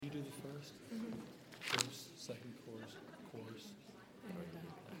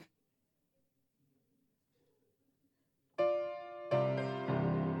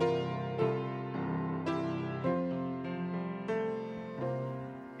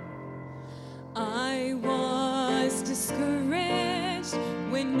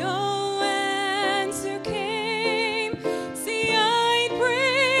when no answer came. See, I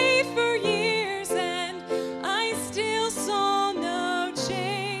prayed for years and I still saw no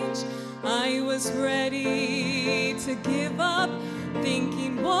change. I was ready to give up,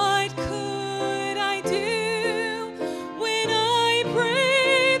 thinking, what could I do? When I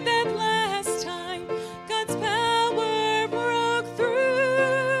prayed that last time, God's power broke through.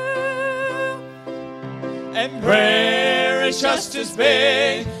 And prayer is just as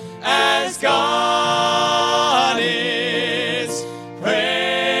big as God is.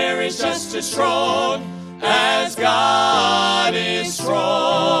 Prayer is just as strong as God is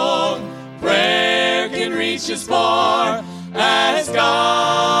strong. Prayer can reach as far as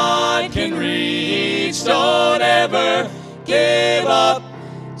God can reach. Don't ever give up.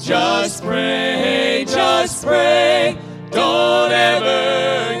 Just pray, just pray. Don't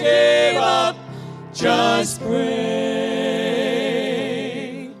ever give up. Just pray.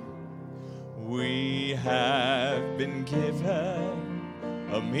 We have been given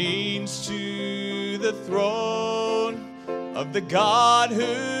a means to the throne of the God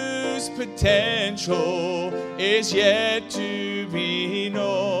whose potential is yet to be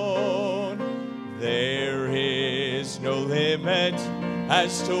known. There is no limit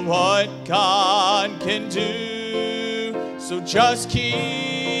as to what God can do. So just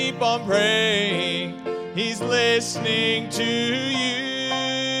keep on praying. He's listening to you.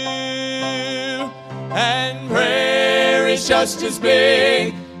 And prayer is just as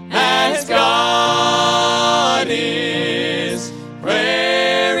big as God is.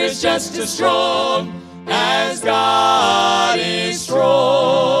 Prayer is just as strong as God is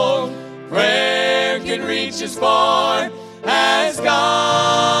strong. Prayer can reach as far as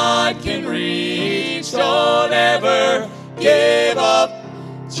God can reach. Don't ever give up.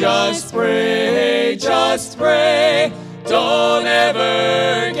 Just pray, just pray. Don't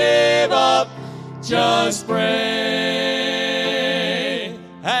ever give up. Just pray.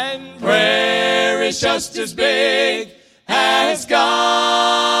 And prayer is just as big as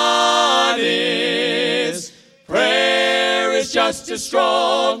God is. Prayer is just as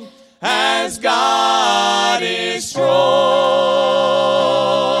strong as God is strong.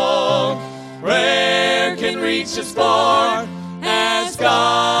 Prayer can reach as far as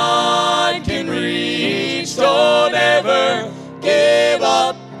God can reach. Don't ever give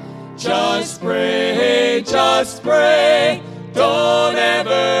up. Just pray, just pray. Don't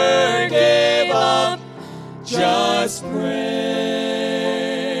ever give up. Just pray.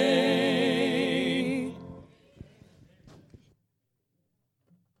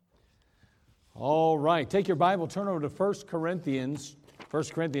 All right, take your Bible, turn over to 1 Corinthians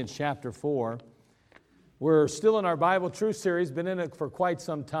chapter 4. We're still in our Bible Truth series, been in it for quite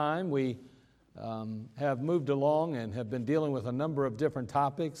some time. We have moved along and have been dealing with a number of different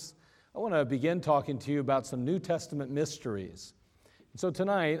topics. I want to begin talking to you about some New Testament mysteries. So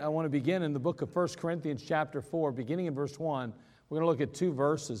tonight, I want to begin in the book of 1 Corinthians chapter 4, beginning in verse 1. We're going to look at 2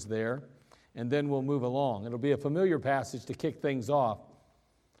 verses there, and then we'll move along. It'll be a familiar passage to kick things off.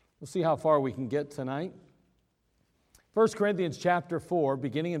 We'll see how far we can get tonight. 1 Corinthians chapter 4,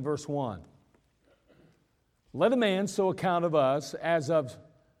 beginning in verse 1. Let a man so account of us as of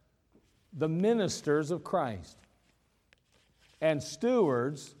the ministers of Christ and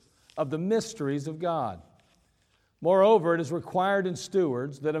stewards of the mysteries of God. Moreover, it is required in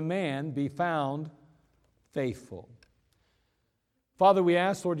stewards that a man be found faithful. Father, we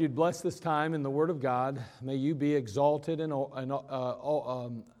ask, Lord, you'd bless this time in the Word of God. May you be exalted and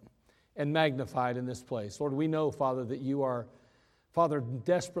magnified in this place. Lord, we know, Father, that you are, Father,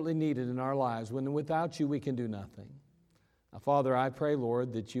 desperately needed in our lives. When without you, we can do nothing. Now, Father, I pray,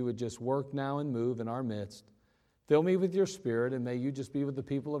 Lord, that you would just work now and move in our midst. Fill me with your Spirit, and may you just be with the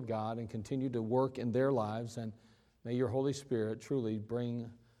people of God and continue to work in their lives, and may your Holy Spirit truly bring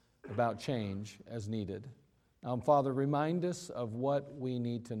about change as needed. Now, Father, remind us of what we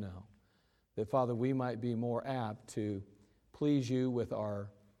need to know, that, Father, we might be more apt to please you with our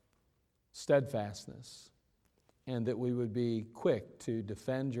steadfastness, and that we would be quick to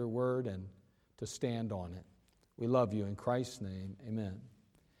defend your word and to stand on it. We love you in Christ's name, amen.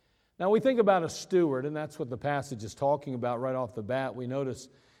 Now we think about a steward, and that's what the passage is talking about right off the bat. We notice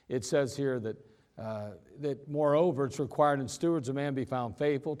it says here that moreover it's required in stewards a man be found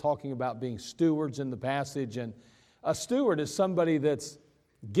faithful, talking about being stewards in the passage. And a steward is somebody that's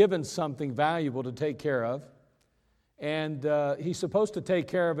given something valuable to take care of, and he's supposed to take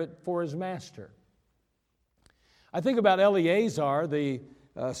care of it for his master. I think about Eleazar, the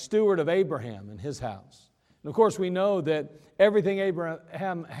steward of Abraham and his house. And of course, we know that everything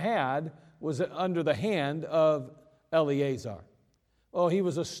Abraham had was under the hand of Eleazar. Oh, he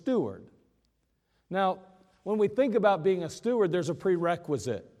was a steward. Now, when we think about being a steward, there's a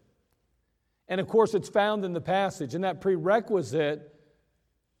prerequisite. And of course, it's found in the passage, and that prerequisite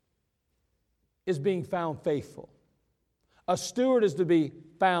is being found faithful. A steward is to be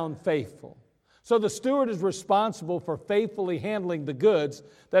found faithful. So the steward is responsible for faithfully handling the goods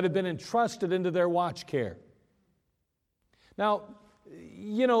that have been entrusted into their watch care. Now,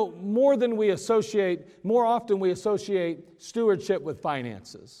 more often we associate stewardship with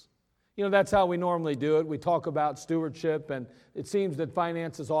finances. That's how we normally do it. We talk about stewardship, and it seems that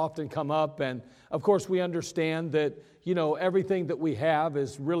finances often come up. And of course, we understand that, everything that we have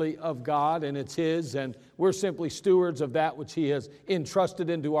is really of God and it's His, and we're simply stewards of that which He has entrusted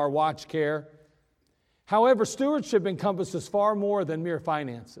into our watch care. However, stewardship encompasses far more than mere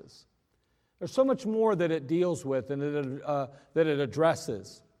finances. There's so much more that it deals with and that it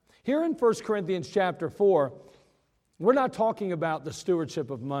addresses. Here in 1 Corinthians chapter 4, we're not talking about the stewardship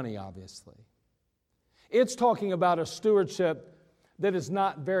of money, obviously. It's talking about a stewardship that is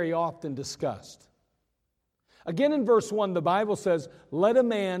not very often discussed. Again, in verse 1, the Bible says, "Let a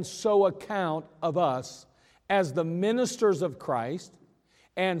man so account of us as the ministers of Christ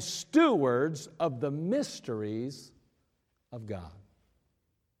and stewards of the mysteries of God."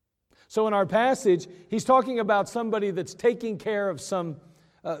 So in our passage, he's talking about somebody that's taking care of some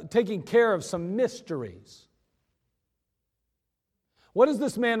mysteries. What is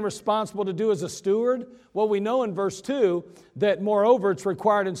this man responsible to do as a steward? Well, we know in verse 2 that moreover it's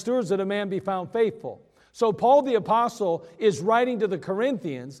required in stewards that a man be found faithful. So Paul the Apostle is writing to the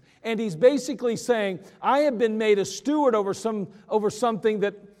Corinthians, and he's basically saying, I have been made a steward over something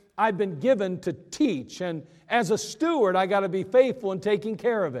that I've been given to teach. And as a steward, I got to be faithful in taking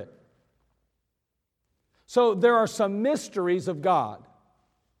care of it. So there are some mysteries of God.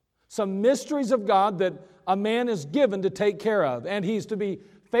 Some mysteries of God that a man is given to take care of, and he's to be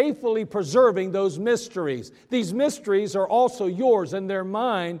faithfully preserving those mysteries. These mysteries are also yours, and they're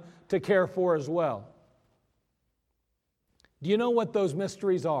mine to care for as well. Do you know what those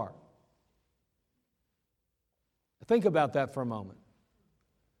mysteries are? Think about that for a moment.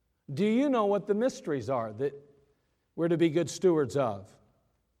 Do you know what the mysteries are that we're to be good stewards of?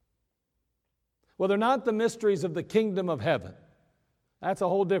 Well, they're not the mysteries of the kingdom of heaven. That's a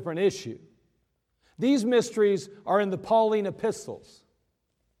whole different issue. These mysteries are in the Pauline epistles.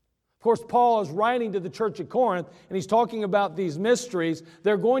 Of course, Paul is writing to the church at Corinth, and he's talking about these mysteries.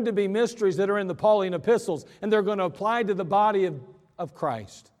 They're going to be mysteries that are in the Pauline epistles, and they're going to apply to the body of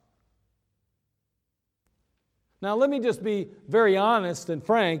Christ. Now, let me just be very honest and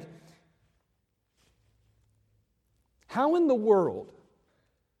frank. How in the world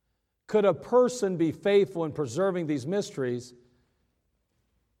could a person be faithful in preserving these mysteries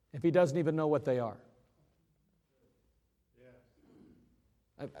if he doesn't even know what they are?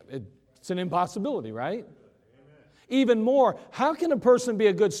 It's an impossibility, right? Even more, how can a person be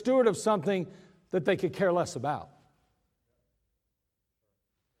a good steward of something that they could care less about?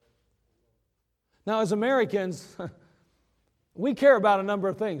 Now, as Americans, we care about a number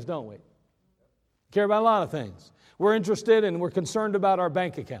of things, don't we? Care about a lot of things. We're interested and we're concerned about our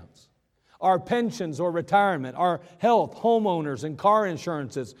bank accounts, our pensions or retirement, our health, homeowners, and car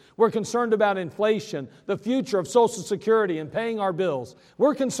insurances. We're concerned about inflation, the future of Social Security, and paying our bills.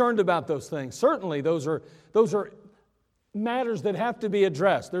 We're concerned about those things. Certainly, those are matters that have to be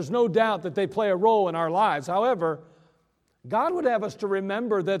addressed. There's no doubt that they play a role in our lives. However, God would have us to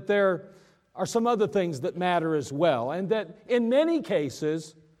remember that there are some other things that matter as well, and that in many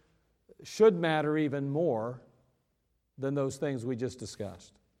cases should matter even more than those things we just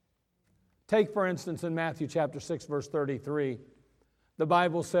discussed. Take, for instance, in Matthew chapter 6, verse 33, the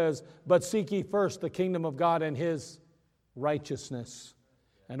Bible says, "But seek ye first the kingdom of God and His righteousness,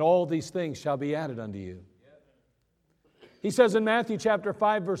 and all these things shall be added unto you." He says in Matthew chapter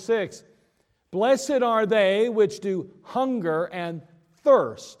 5, verse 6, "Blessed are they which do hunger and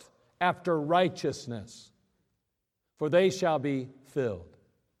thirst after righteousness, for they shall be filled."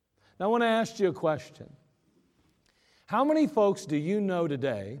 Now I want to ask you a question. How many folks do you know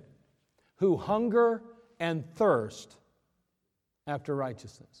today who hunger and thirst after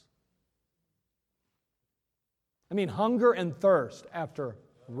righteousness? I mean, hunger and thirst after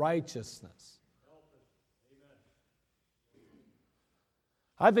righteousness.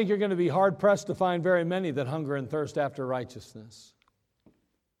 I think you're going to be hard-pressed to find very many that hunger and thirst after righteousness.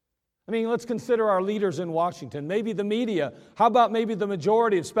 I mean, let's consider our leaders in Washington, maybe the media. How about maybe the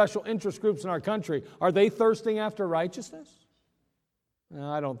majority of special interest groups in our country? Are they thirsting after righteousness?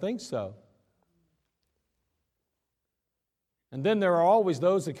 No, I don't think so. And then there are always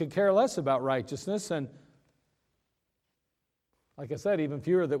those that could care less about righteousness. And Like I said, even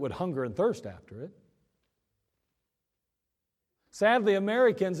fewer that would hunger and thirst after it. Sadly,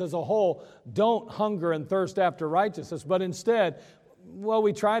 Americans as a whole don't hunger and thirst after righteousness, but instead, well,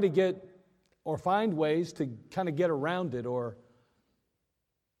 we try to get or find ways to kind of get around it or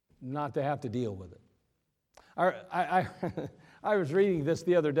not to have to deal with it. I was reading this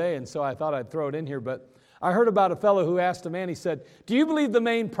the other day, and so I thought I'd throw it in here, but I heard about a fellow who asked a man, he said, "Do you believe the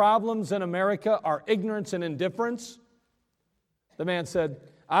main problems in America are ignorance and indifference?" The man said,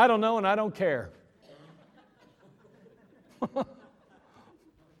 "I don't know and I don't care."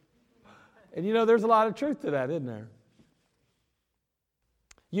 And you know, there's a lot of truth to that, isn't there?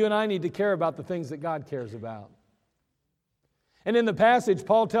 You and I need to care about the things that God cares about. And in the passage,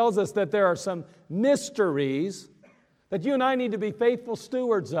 Paul tells us that there are some mysteries that you and I need to be faithful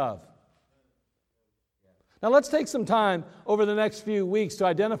stewards of. Now let's take some time over the next few weeks to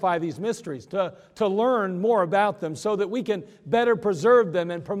identify these mysteries, to learn more about them so that we can better preserve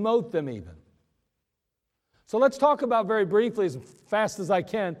them and promote them even. So let's talk about very briefly, as fast as I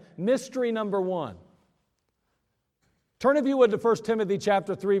can, mystery number 1. Turn if you would to 1 Timothy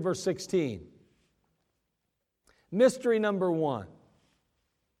chapter 3, verse 16. Mystery number 1.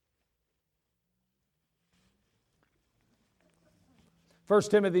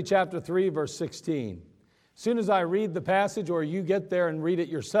 First Timothy chapter 3, verse 16. As soon as I read the passage or you get there and read it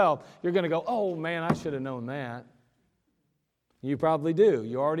yourself, you're going to go, "Oh man, I should have known that." You probably do.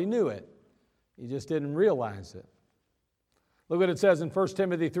 You already knew it. You just didn't realize it. Look what it says in 1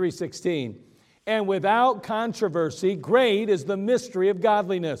 Timothy 3:16. "And without controversy, great is the mystery of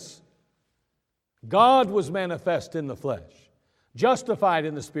godliness. God was manifest in the flesh, justified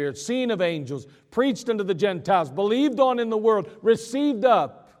in the Spirit, seen of angels, preached unto the Gentiles, believed on in the world, received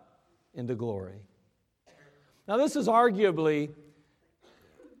up into glory." Now this is arguably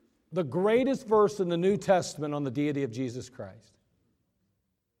the greatest verse in the New Testament on the deity of Jesus Christ.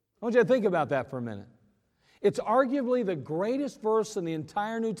 I want you to think about that for a minute. It's arguably the greatest verse in the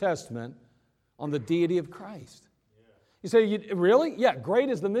entire New Testament on the deity of Christ. You say, really? Yeah, great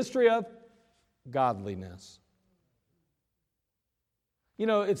is the mystery of godliness. You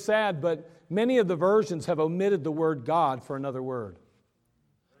know, it's sad, but many of the versions have omitted the word God for another word.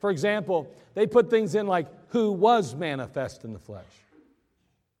 For example, they put things in like, "who was manifest in the flesh."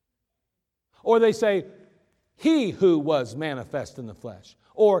 Or they say, "he who was manifest in the flesh."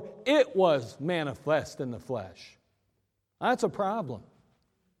 Or, "it was manifest in the flesh." That's a problem.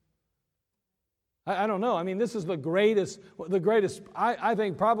 I don't know. I mean, this is the greatest, I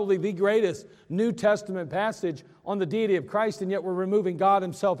think probably the greatest New Testament passage on the deity of Christ, and yet we're removing God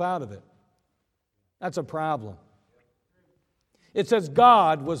Himself out of it. That's a problem. It says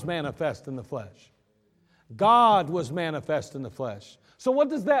God was manifest in the flesh. God was manifest in the flesh. So what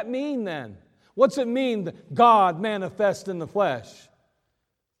does that mean then? What's it mean, God manifest in the flesh?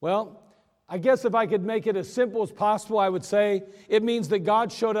 Well, I guess if I could make it as simple as possible, I would say it means that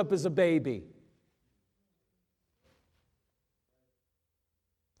God showed up as a baby.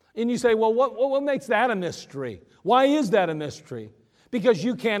 And you say, well, what makes that a mystery? Why is that a mystery? Because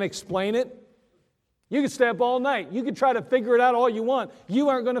you can't explain it. You can stay up all night. You can try to figure it out all you want. You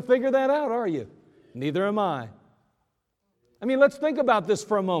aren't going to figure that out, are you? Neither am I. I mean, let's think about this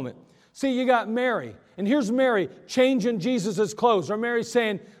for a moment. See, you got Mary, and here's Mary changing Jesus' clothes. Or Mary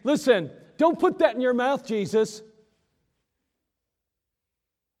saying, "Listen, don't put that in your mouth, Jesus."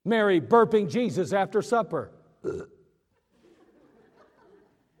 Mary burping Jesus after supper.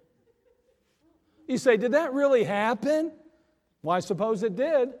 You say, did that really happen? Well, I suppose it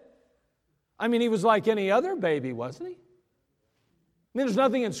did. I mean, he was like any other baby, wasn't he? I mean, there's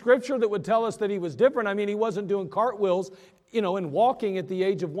nothing in Scripture that would tell us that he was different. I mean, he wasn't doing cartwheels, and walking at the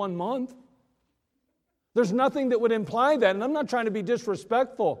age of 1 month. There's nothing that would imply that, and I'm not trying to be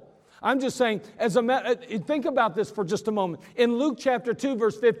disrespectful. I'm just saying, think about this for just a moment. In Luke chapter 2,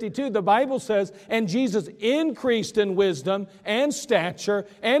 verse 52, the Bible says, "And Jesus increased in wisdom and stature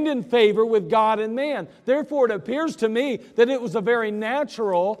and in favor with God and man." Therefore, it appears to me that it was a very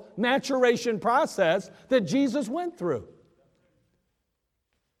natural maturation process that Jesus went through.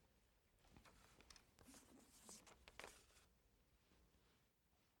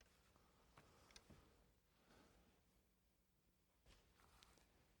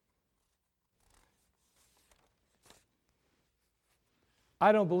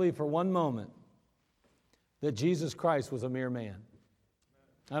 I don't believe for one moment that Jesus Christ was a mere man.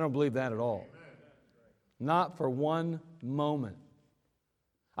 I don't believe that at all. Not for one moment.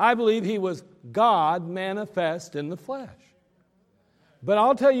 I believe He was God manifest in the flesh. But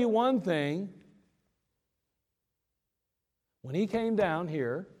I'll tell you one thing. When He came down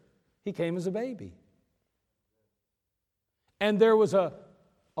here, He came as a baby. And there was a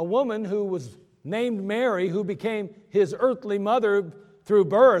woman who was named Mary who became his earthly mother through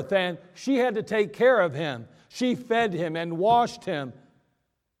birth, and she had to take care of him. She fed him and washed him.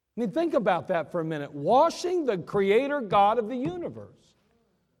 I mean, think about that for a minute. Washing the Creator God of the universe.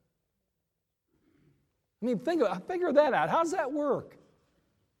 I mean, figure that out. How does that work?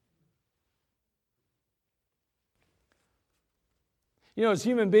 You know, as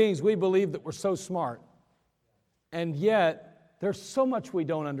human beings, we believe that we're so smart. And yet, there's so much we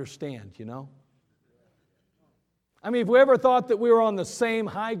don't understand, you know? I mean, if we ever thought that we were on the same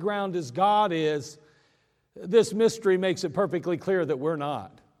high ground as God is, this mystery makes it perfectly clear that we're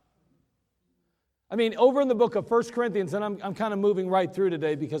not. I mean, over in the book of 1 Corinthians, and I'm kind of moving right through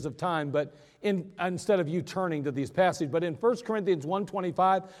today because of time, but instead of you turning to these passages, but in 1 Corinthians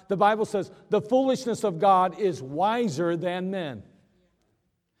 1:25, the Bible says, the foolishness of God is wiser than men,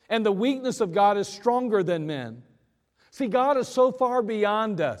 and the weakness of God is stronger than men. See, God is so far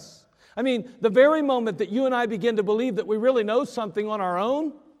beyond us. I mean, the very moment that you and I begin to believe that we really know something on our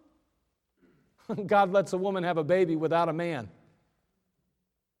own, God lets a woman have a baby without a man.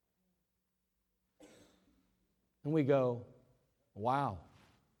 And we go, wow,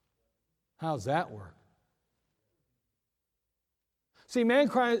 how's that work? See,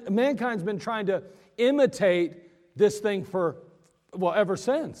 mankind's been trying to imitate this thing ever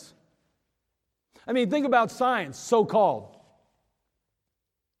since. I mean, think about science, so-called.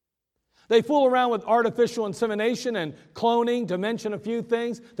 They fool around with artificial insemination and cloning, to mention a few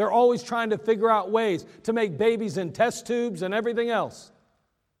things. They're always trying to figure out ways to make babies in test tubes and everything else.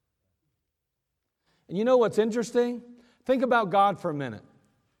 And you know what's interesting? Think about God for a minute.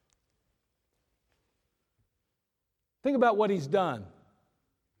 Think about what He's done.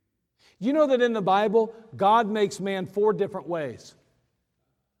 You know that in the Bible, God makes man 4 different ways.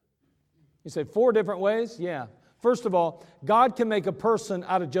 You say, 4 different ways? Yeah. First of all, God can make a person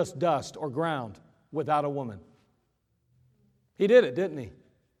out of just dust or ground without a woman. He did it, didn't He?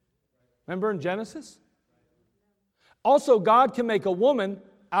 Remember in Genesis? Also, God can make a woman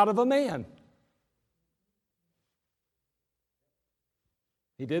out of a man.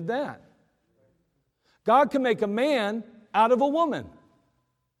 He did that. God can make a man out of a woman.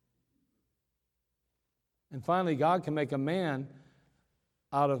 And finally, God can make a man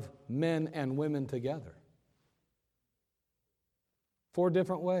out of men and women together. 4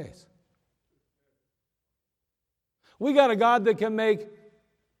 different ways. We got a God that can make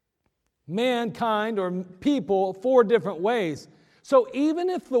mankind or people 4 different ways. So even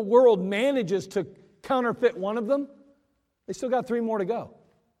if the world manages to counterfeit one of them, they still got 3 more to go.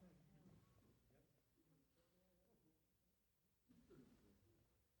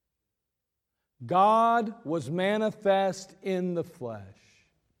 God was manifest in the flesh.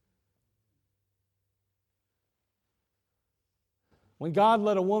 When God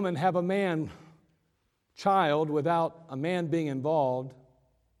let a woman have a man child without a man being involved,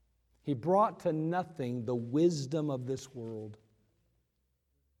 He brought to nothing the wisdom of this world.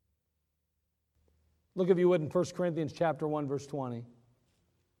 Look, if you would, in 1 Corinthians chapter 1, verse 20.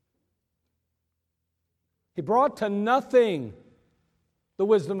 He brought to nothing the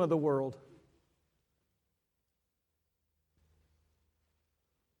wisdom of the world.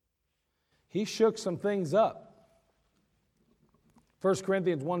 He shook some things up. 1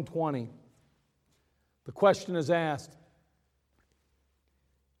 Corinthians 1:20. The question is asked,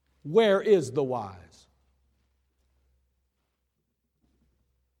 where is the wise?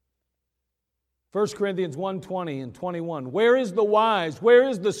 1 Corinthians 1:20 and 21. Where is the wise? Where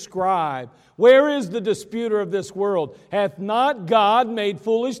is the scribe? Where is the disputer of this world? Hath not God made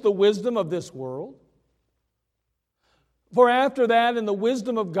foolish the wisdom of this world? For after that, in the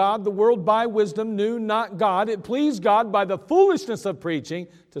wisdom of God, the world by wisdom knew not God. It pleased God by the foolishness of preaching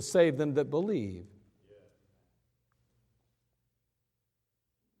to save them that believe.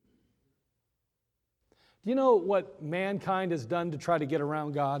 Do you know what mankind has done to try to get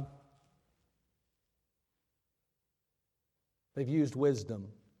around God? They've used wisdom.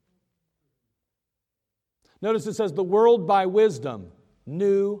 Notice it says, the world by wisdom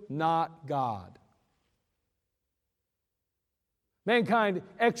knew not God. Mankind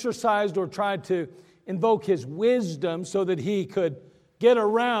exercised or tried to invoke his wisdom so that he could get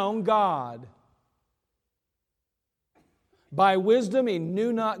around God. By wisdom he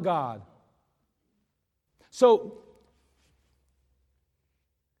knew not God. So,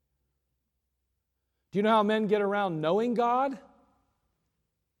 do you know how men get around knowing God?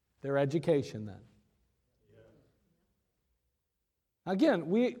 Their education, then. Again,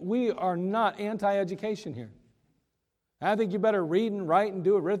 we are not anti-education here. I think you better read and write and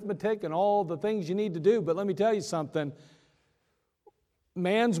do arithmetic and all the things you need to do. But let me tell you something.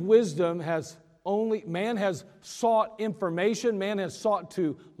 man's wisdom man has sought information, man has sought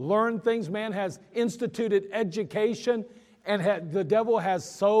to learn things, man has instituted education, and the devil has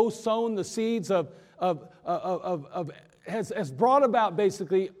sown the seeds has brought about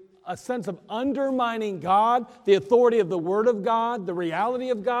basically a sense of undermining God, the authority of the Word of God, the reality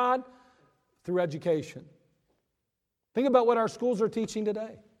of God, through education. Think about what our schools are teaching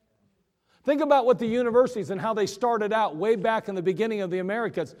today. Think about what the universities and how they started out way back in the beginning of the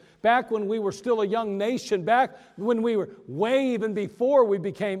Americas, back when we were still a young nation, back when we were way even before we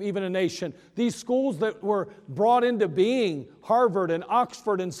became even a nation. These schools that were brought into being, Harvard and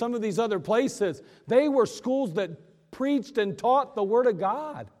Oxford and some of these other places, they were schools that preached and taught the Word of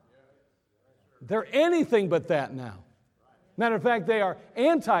God. They're anything but that now. Matter of fact, they are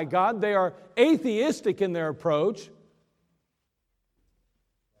anti-God. They are atheistic in their approach.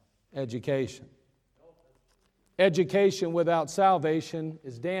 Education. Education without salvation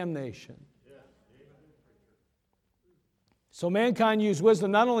is damnation. So mankind used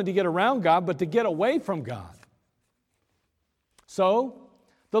wisdom not only to get around God, but to get away from God. So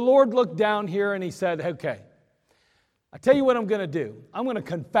the Lord looked down here and He said, okay, I tell you what I'm going to do. I'm going to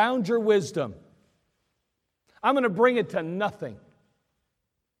confound your wisdom. I'm going to bring it to nothing.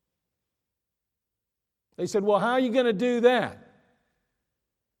 They said, well, how are you going to do that?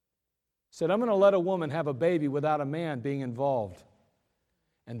 He said, I'm going to let a woman have a baby without a man being involved.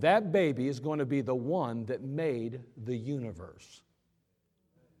 And that baby is going to be the one that made the universe.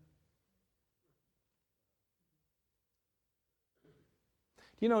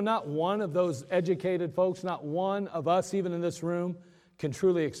 You know, not one of those educated folks, not one of us even in this room can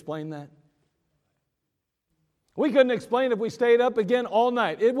truly explain that. We couldn't explain if we stayed up again all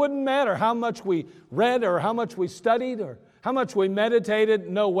night. It wouldn't matter how much we read or how much we studied or how much we meditated.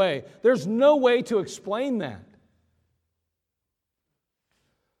 No way. There's no way to explain that.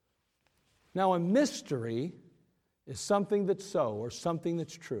 Now, a mystery is something that's so or something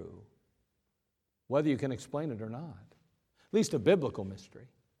that's true, whether you can explain it or not. At least a biblical mystery.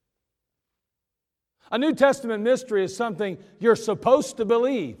 A New Testament mystery is something you're supposed to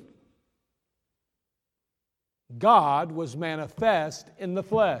believe. God was manifest in the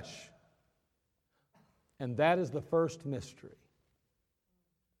flesh. And that is the first mystery.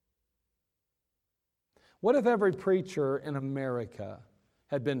 What if every preacher in America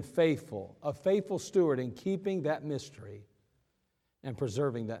had been faithful, a faithful steward in keeping that mystery and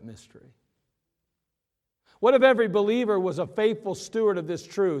preserving that mystery? What if every believer was a faithful steward of this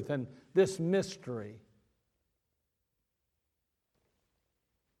truth and this mystery?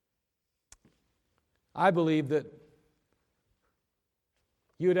 I believe that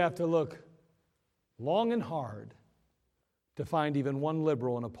you would have to look long and hard to find even one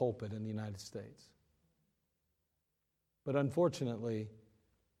liberal in a pulpit in the United States. But unfortunately,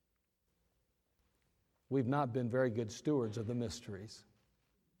 we've not been very good stewards of the mysteries.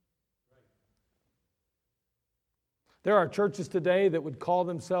 There are churches today that would call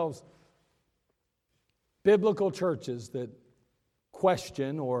themselves biblical churches that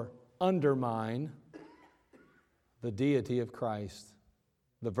question or undermine the deity of Christ,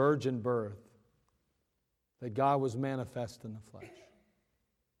 the virgin birth, that God was manifest in the flesh.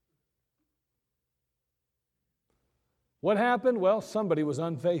 What happened? Well, somebody was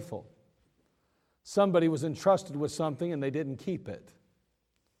unfaithful. Somebody was entrusted with something and they didn't keep it.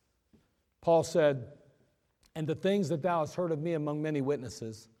 Paul said, and the things that thou hast heard of me among many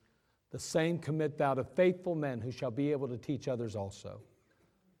witnesses, the same commit thou to faithful men who shall be able to teach others also.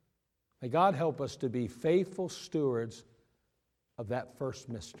 May God help us to be faithful stewards of that first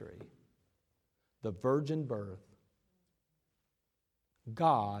mystery, the virgin birth,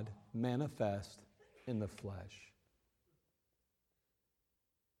 God manifest in the flesh.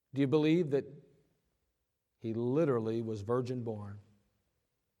 Do you believe that He literally was virgin born?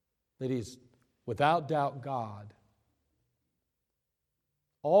 That He's without doubt God?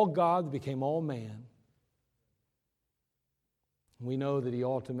 All God became all man. We know that He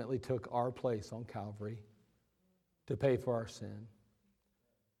ultimately took our place on Calvary to pay for our sin.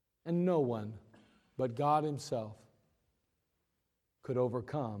 And no one but God Himself could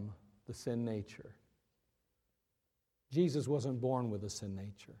overcome the sin nature. Jesus wasn't born with a sin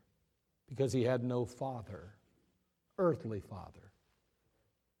nature because He had no father, earthly father.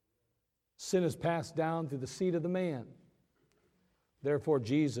 Sin is passed down through the seed of the man. Therefore,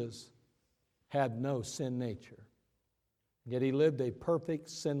 Jesus had no sin nature. Yet He lived a perfect,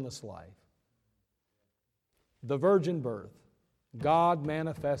 sinless life. The virgin birth, God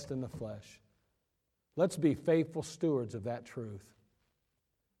manifest in the flesh. Let's be faithful stewards of that truth.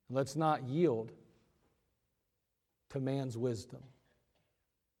 Let's not yield to man's wisdom.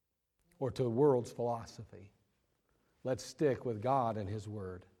 or to the world's philosophy. Let's stick with God and His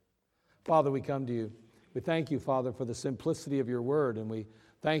Word. Father, we come to You. We thank You, Father, for the simplicity of Your Word, and we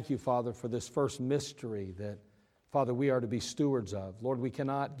thank You, Father, for this first mystery that, Father, we are to be stewards of. Lord, we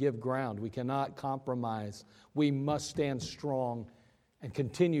cannot give ground. We cannot compromise. We must stand strong and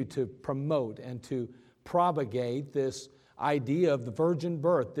continue to promote and to propagate this idea of the virgin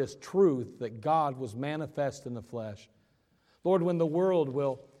birth, this truth that God was manifest in the flesh. Lord, when the world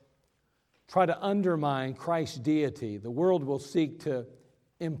will try to undermine Christ's deity, the world will seek to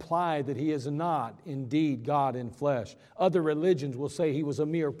imply that He is not indeed God in flesh. Other religions will say He was a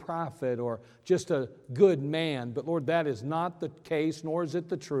mere prophet or just a good man. But Lord, that is not the case, nor is it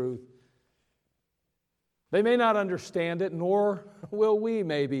the truth. They may not understand it, nor will we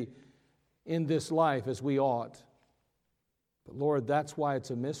maybe in this life as we ought. But Lord, that's why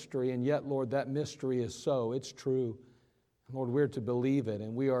it's a mystery. And yet, Lord, that mystery is so. It's true. Lord, we're to believe it,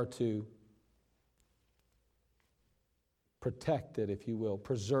 and we are to protect it, if you will,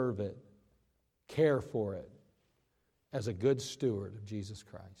 preserve it, care for it as a good steward of Jesus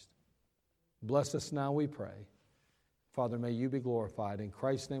Christ. Bless us now, we pray. Father, may You be glorified. In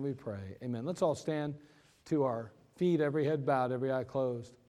Christ's name we pray. Amen. Let's all stand to our feet, every head bowed, every eye closed.